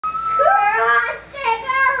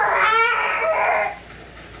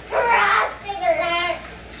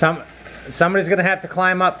Somebody's gonna have to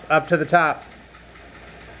climb up to the top.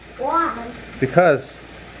 Why? Because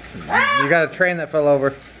you got a train that fell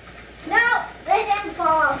over. No, they didn't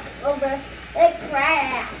fall over. They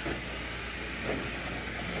crashed.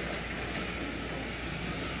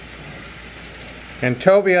 And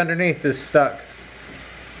Toby underneath is stuck.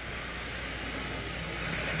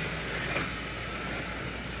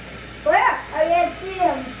 Where? I can't see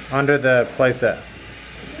him. Under the playset.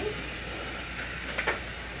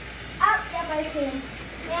 Oh, yep, I see him.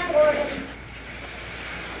 And Gordon.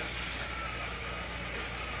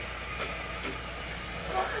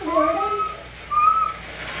 Gordon?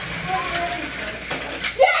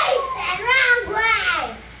 Jason, wrong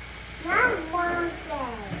way! Not one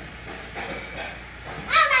way.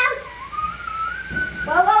 Oh no!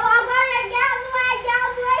 Whoa, whoa, whoa, Gordon, get out of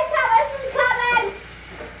the way, Thomas is coming!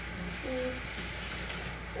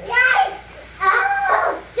 Yikes!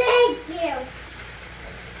 Oh, thank you!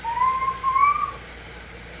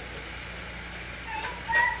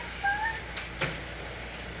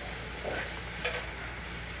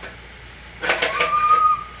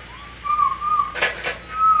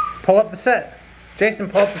 Pull up the set. Jason,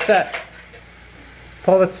 pull up the set.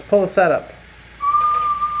 Pull the set up.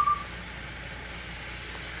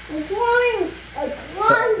 I'm climbing! I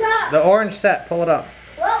climbed up! The orange set, pull it up.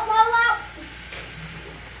 Whoa, whoa, whoa!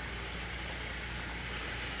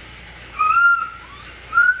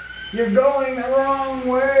 You're going the wrong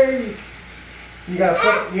way. You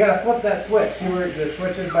gotta flip that switch. See where the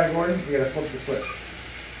switch is by Gordon? You gotta flip the switch.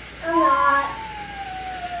 I'm not.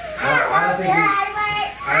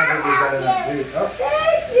 I don't think he's got enough juice. Oh.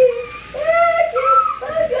 Thank you! Thank you!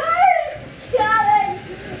 Oh, God! Coming!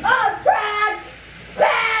 Oh, track!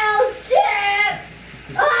 Battleship!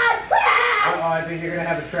 Oh, track! Uh-oh, I think you're gonna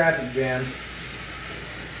have a traffic jam.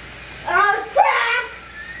 Oh, track!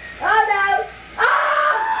 Oh, no! Oh!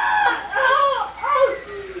 Oh! Oh!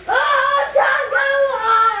 Oh, Taco!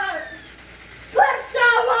 Push so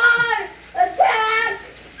hard! Attack!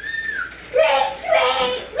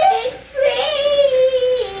 Retreat! Retreat!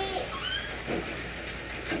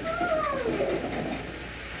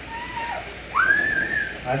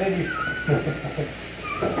 I think you...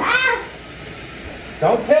 Ah!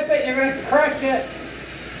 Don't tip it, you're gonna crush it.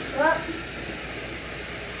 Well,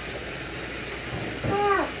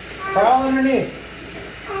 Crawl underneath.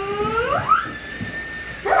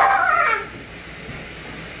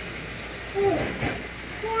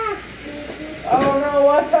 Oh no,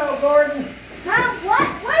 watch out, Gordon. Huh? What?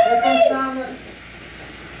 What do you Here comes mean? Thomas.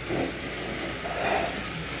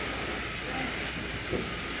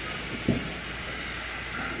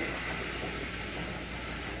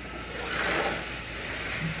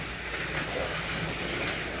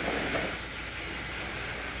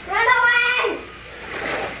 Run away!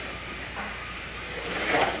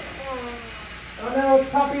 Oh no, it's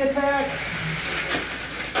puppy attack.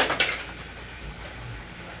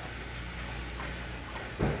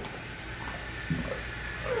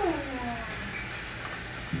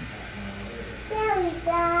 There we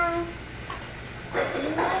go.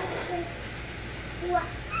 What?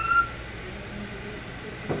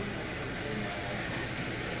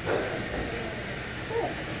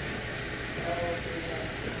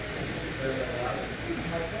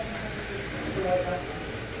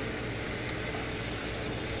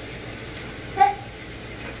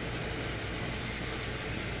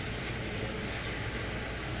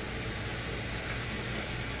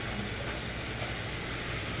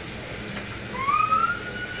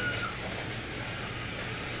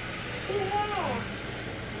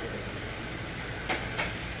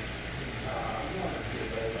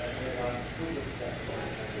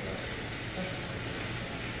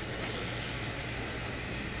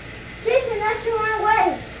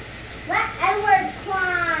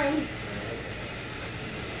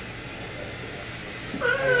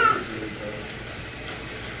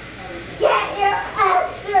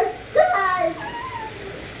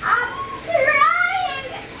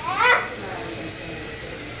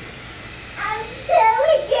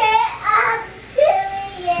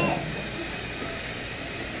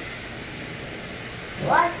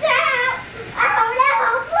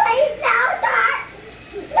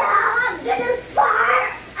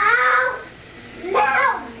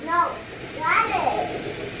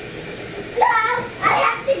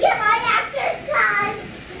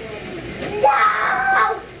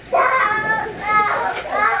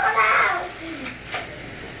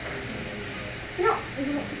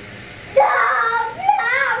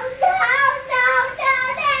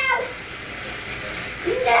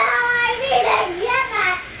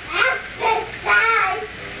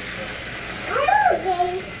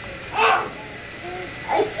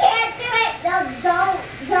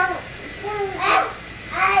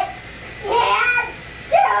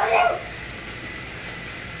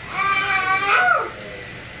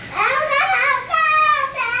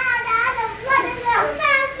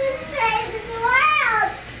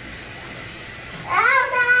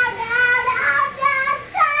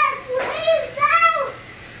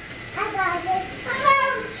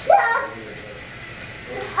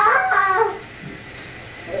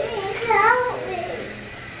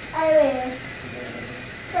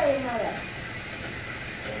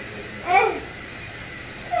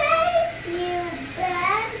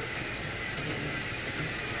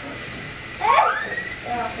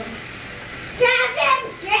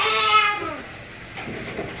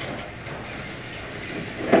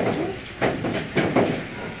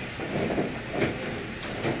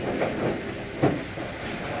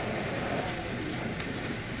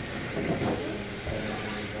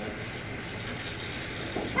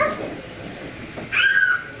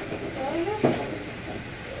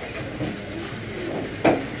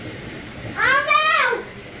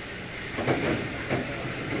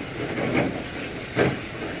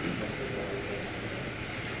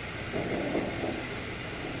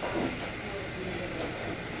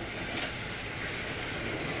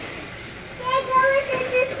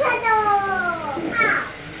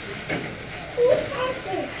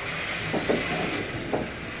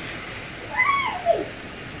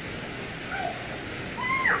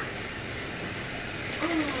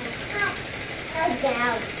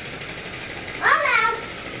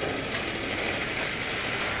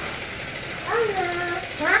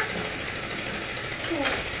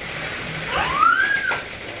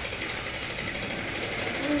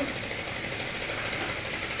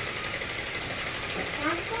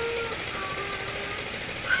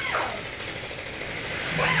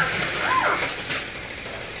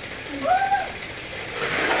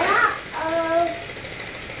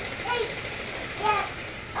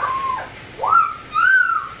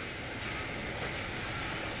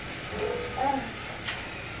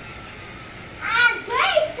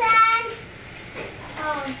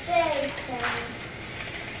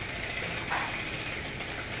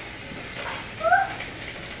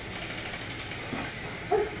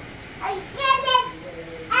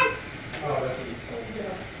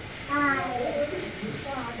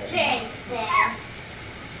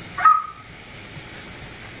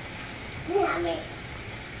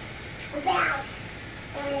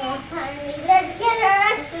 Let's get our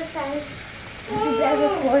exercise. Is that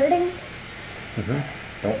recording?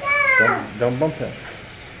 Don't bump it.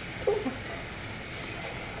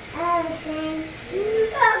 Okay.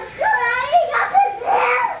 I'm crying up his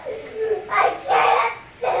hair. I can't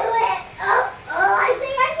do it. Oh, I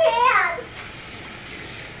think I can.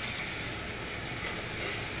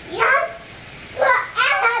 Yes, the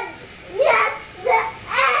end. Yes, the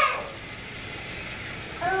end.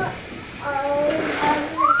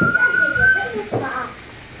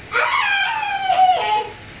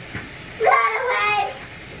 Run away.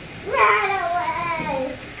 Run away.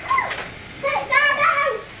 No.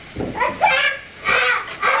 Attack.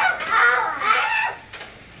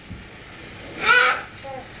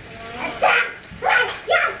 Attack.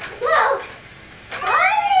 Yeah. Whoa.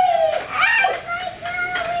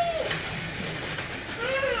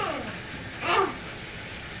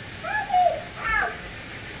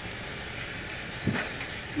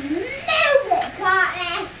 Move it,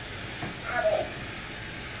 Tommy.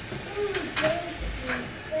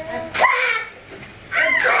 Attack!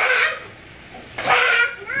 Attack! Attack!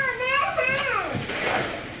 No, man!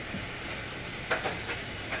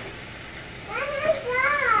 Let us go!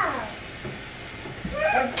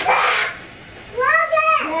 Attack! Love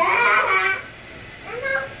it! I'm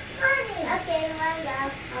not funny. Okay, let it go.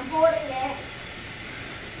 I'm holding it.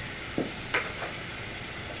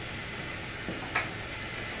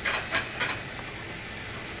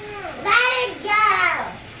 Let it go!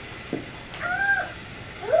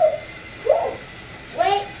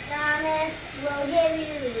 Wait, Thomas, we'll give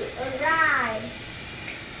you a ride.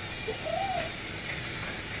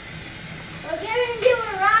 We're giving you a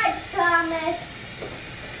ride, Thomas.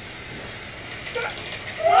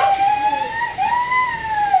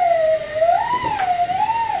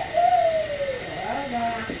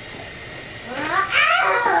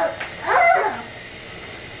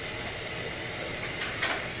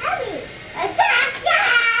 Attack!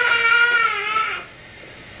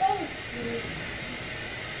 Thank you.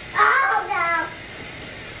 Oh no!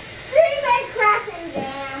 Freeway crossing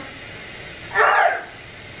down.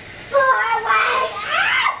 Far away!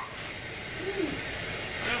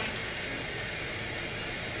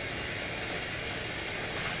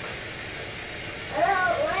 Oh,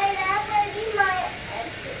 wait up, I need my...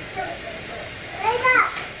 Wait up!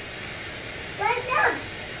 Wait up!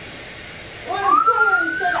 One corn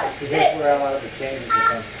to the Is this where I'm allowed to change it?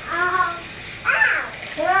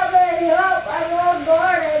 Somebody help, I'm all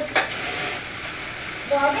guarded.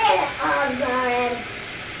 Well, man, I'm guarded.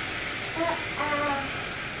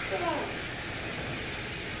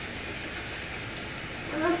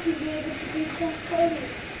 I must be able to do something.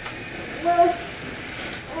 Well,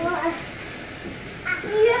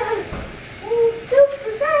 yes! Oh,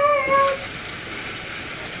 super fast!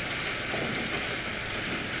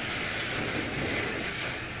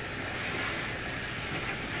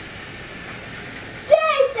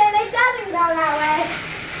 Jason, it doesn't go that way.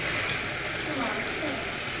 Come on.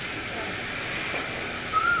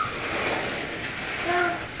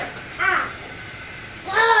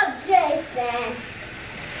 Oh, Jason.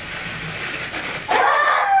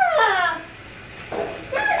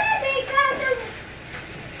 Don't let me go to...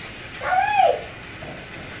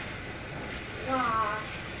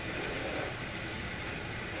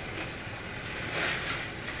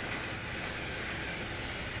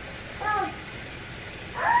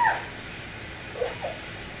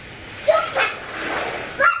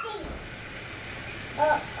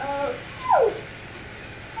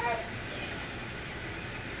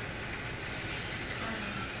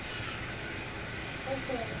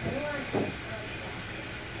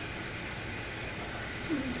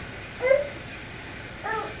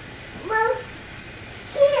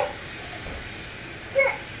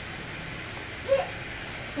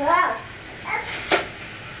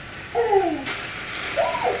 Hurry!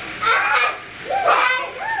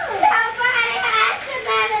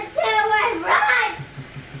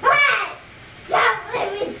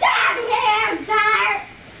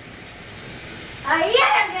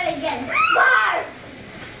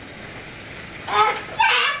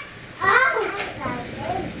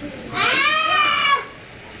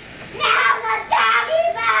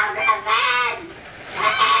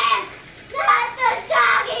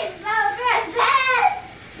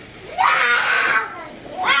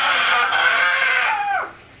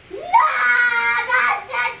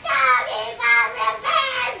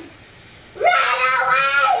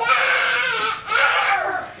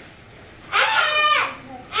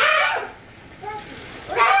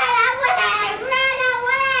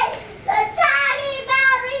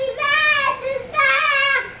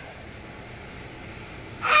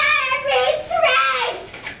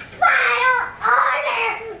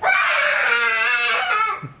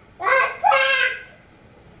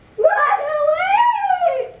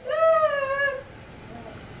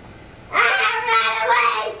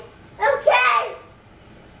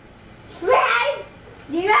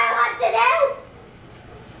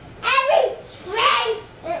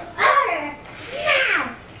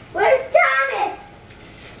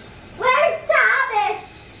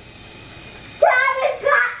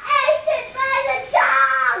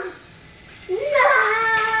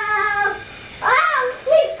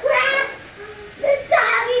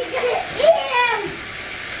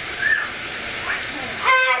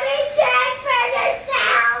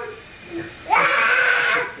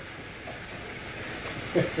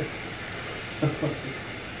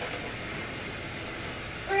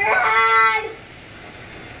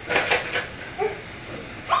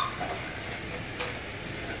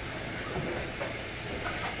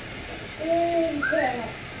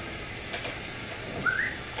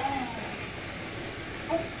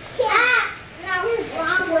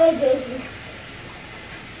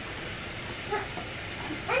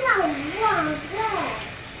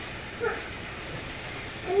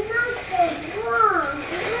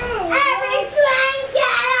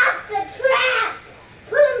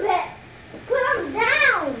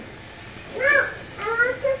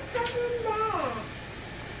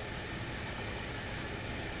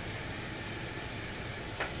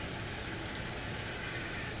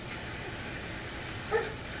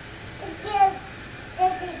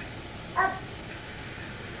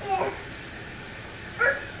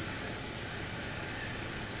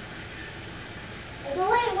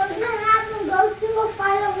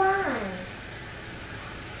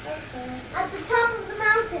 At the top of the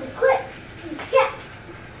mountain, quick! Get!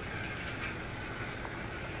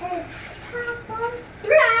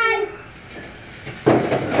 Run!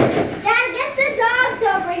 Dad, get the dogs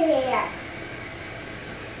over here!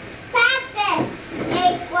 Fastest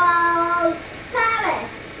equals Thomas.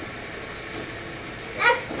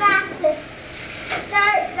 Next fastest.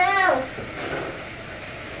 Start now.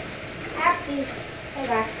 Happy. I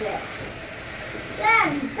got it. Then.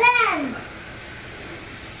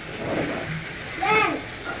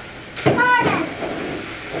 Gordon.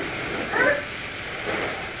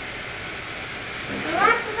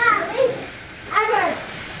 Last but not least, Edward.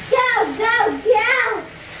 Go.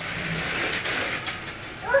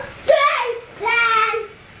 Jason.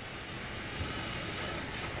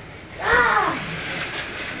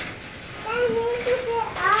 I need to get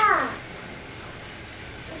up.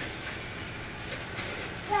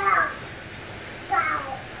 Go.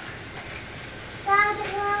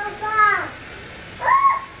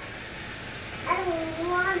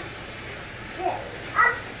 Everyone, get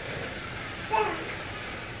up there.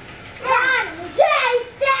 Run,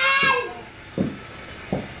 Jason!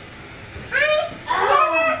 I'm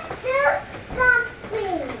gonna do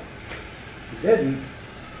something. You didn't?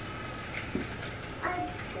 I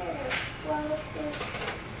didn't.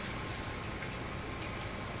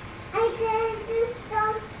 I didn't do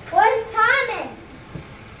something. Where's Thomas?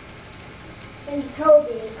 And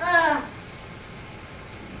Toby.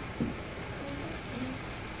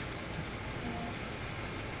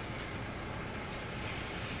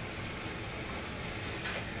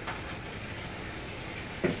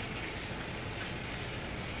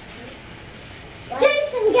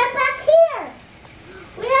 Jason, get back here!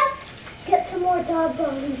 We have to get some more dog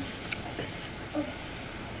bones.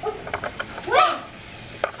 Wait!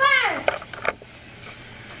 First!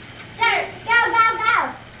 There, go!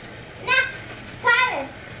 Next, Titus.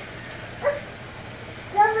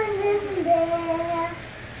 Someone isn't there.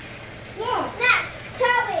 Yeah. Next,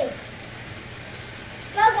 Toby.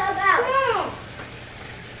 Go. Yeah.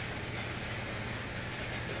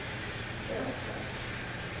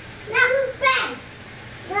 Next, Ben.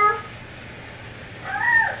 No.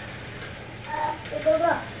 Go.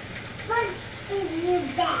 What is your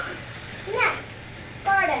back? Next,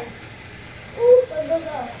 Gordon. Ooh, go.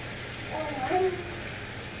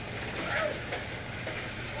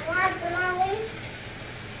 Last but not least,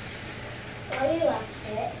 well, you left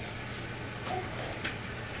it.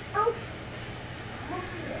 Oh.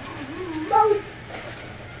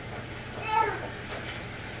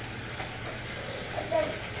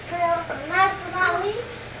 Last but not least,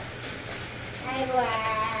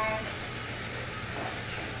 Edward.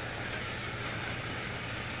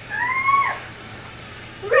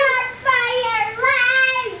 Run for your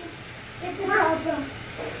lives! Get the dog.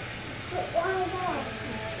 Put one away.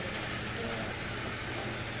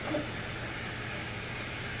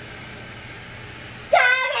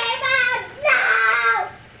 Talking about now!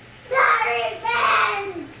 Sorry, Ben!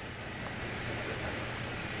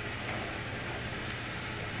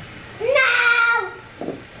 No!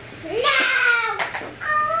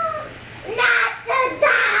 Not the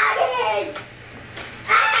doggies!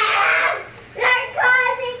 They're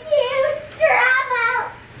causing you trouble!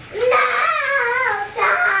 No!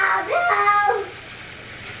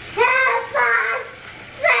 Help us!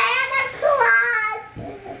 Santa Claus!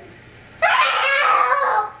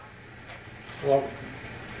 Help!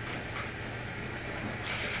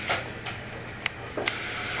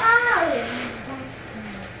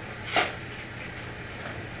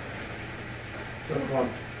 Well,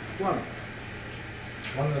 come on.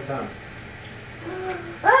 One at a time.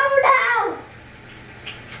 Oh no!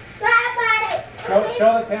 Somebody!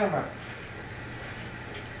 Show the camera.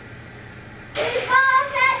 We've all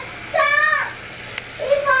been stopped!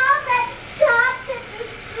 We've all been stopped and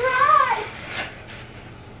destroyed!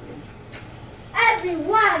 Every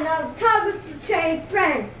one of Thomas the Train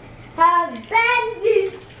friends has been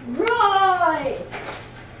destroyed!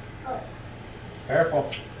 Careful.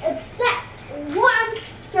 Except one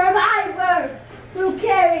survivor who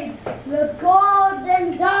carried the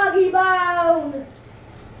golden doggy bone!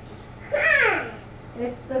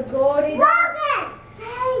 It's the golden Logan!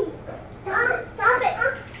 Hey! Stop it!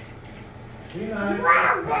 Be nice.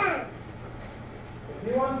 Logan! If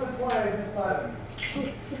he wants to play, just let him.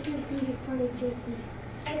 This is going to be funny, Jason.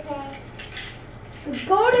 Okay. The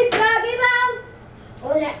golden doggy bone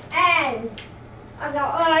On the end of the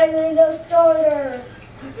island of Solar.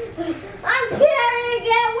 I'm carrying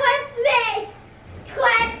it with me!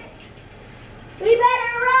 Quick! We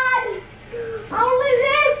better run! Only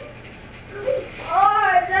this! Or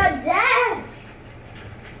the death!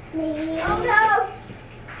 Oh no!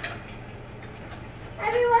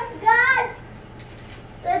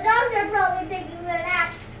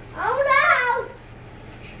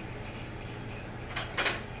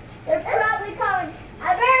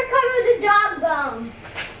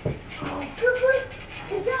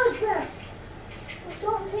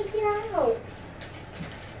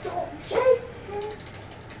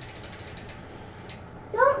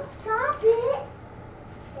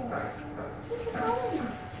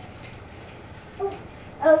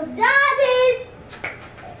 doggies.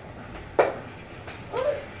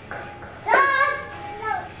 Dog.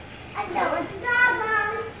 No, I don't want to dog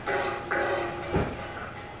mom.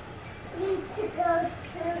 Need to go to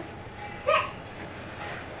sit.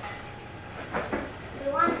 We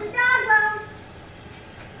want the dog bone.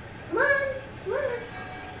 Come on, come on.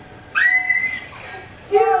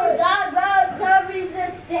 Two dog bones are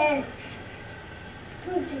resistant.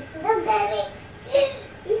 Look at me.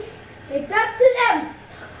 It's up to them.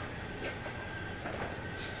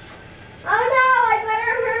 Oh no, I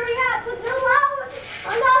better hurry up with the load.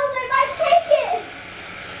 Oh no, they might take it.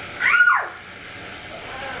 Ah!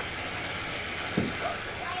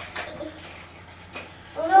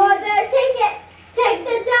 Oh no, I better take it. Take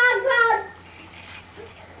the dog bones.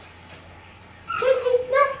 Trixie,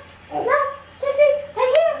 no, no, Trixie,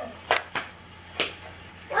 right here.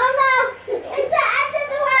 Oh no, it's the end of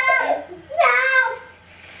the world. No.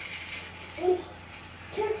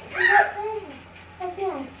 Trixie, right there. Right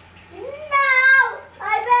there. No, I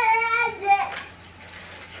better end it.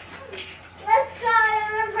 Let's go in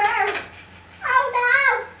reverse. Oh no,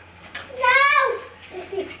 no,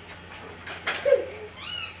 Trixie.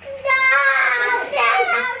 No, no,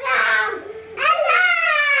 no, no.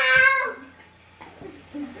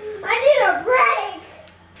 I need a break.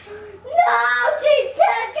 No, she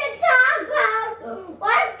took a dog bone.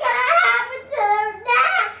 What's gonna happen to her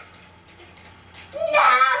next? No,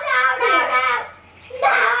 no, no, no. No,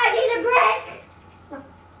 I need a break.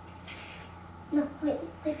 No, wait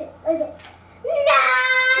it. No,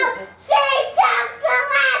 she took the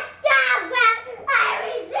last dog bone. I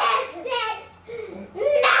resisted.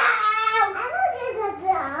 No. I don't get the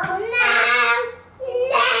dog. No, no.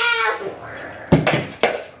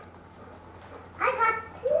 I got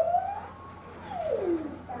two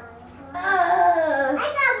dogs. Uh, I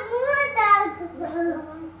got more dogs.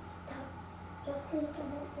 Just take them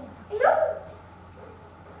no.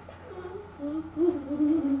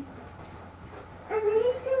 I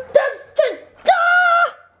need to. Da, da, da.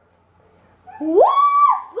 Woo,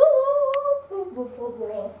 woo, woo, woo, woo,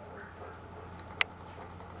 woo.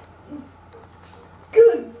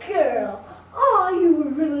 Good girl. Oh, you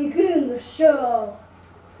were really good in the show.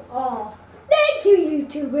 Oh, thank you,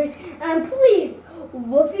 YouTubers. And please,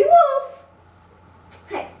 woofy woof.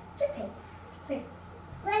 Hey, it's okay. Hey,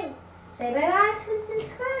 Wait. say bye-bye to the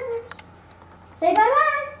subscribers. Say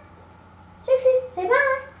bye-bye. Trixie, say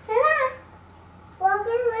bye. Say bye.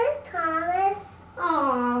 Walking with Thomas.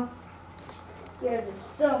 Aw, you're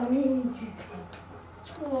just so mean, Trixie.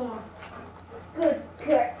 Aw, good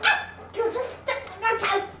girl. Ow! You just stuck on your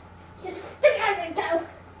toe. You just stuck on your toe.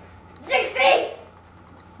 Trixie!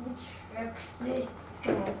 Trixie.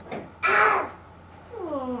 Ow!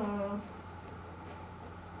 Aw.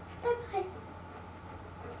 Bye-bye.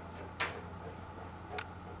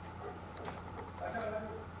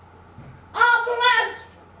 Avalanche!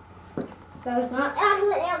 That was not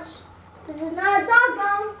avalanche.